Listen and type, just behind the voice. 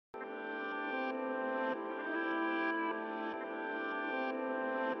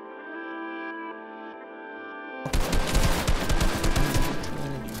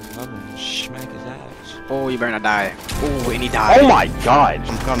Smack his ass. Oh, you better not die. Oh, and he died. Oh my god!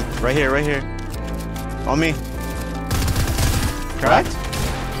 I'm coming. Right here, right here. On me. Cracked.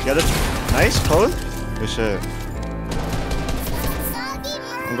 Get it. Nice. Close. Good shit.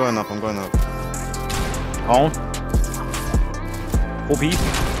 I'm going up. I'm going up. On. Full piece.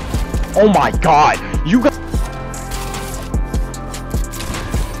 Oh my god! You got.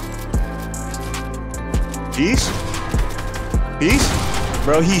 Peace? Peace?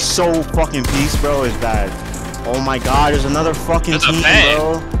 Bro, he's so fucking peace, bro. It's bad. Oh my god, there's another fucking That's a team, fan.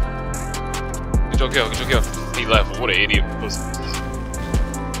 bro. Get your kill, get your kill. He left. What an idiot.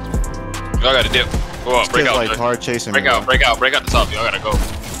 Y'all gotta dip. Go up, break Kid's out. like Jay. hard chasing Break me, out, bro. break out, break out the top. Y'all gotta go.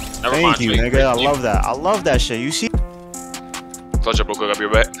 Never Thank mind. you, Jay. nigga. I love that. I love that shit. You see? Clutch up real quick. I'll be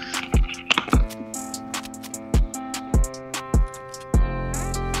right back.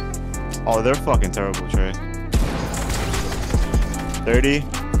 Oh, they're fucking terrible, Trey. 30.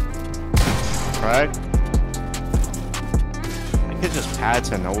 Right? I could just pad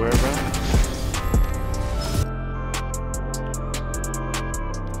to nowhere, bro.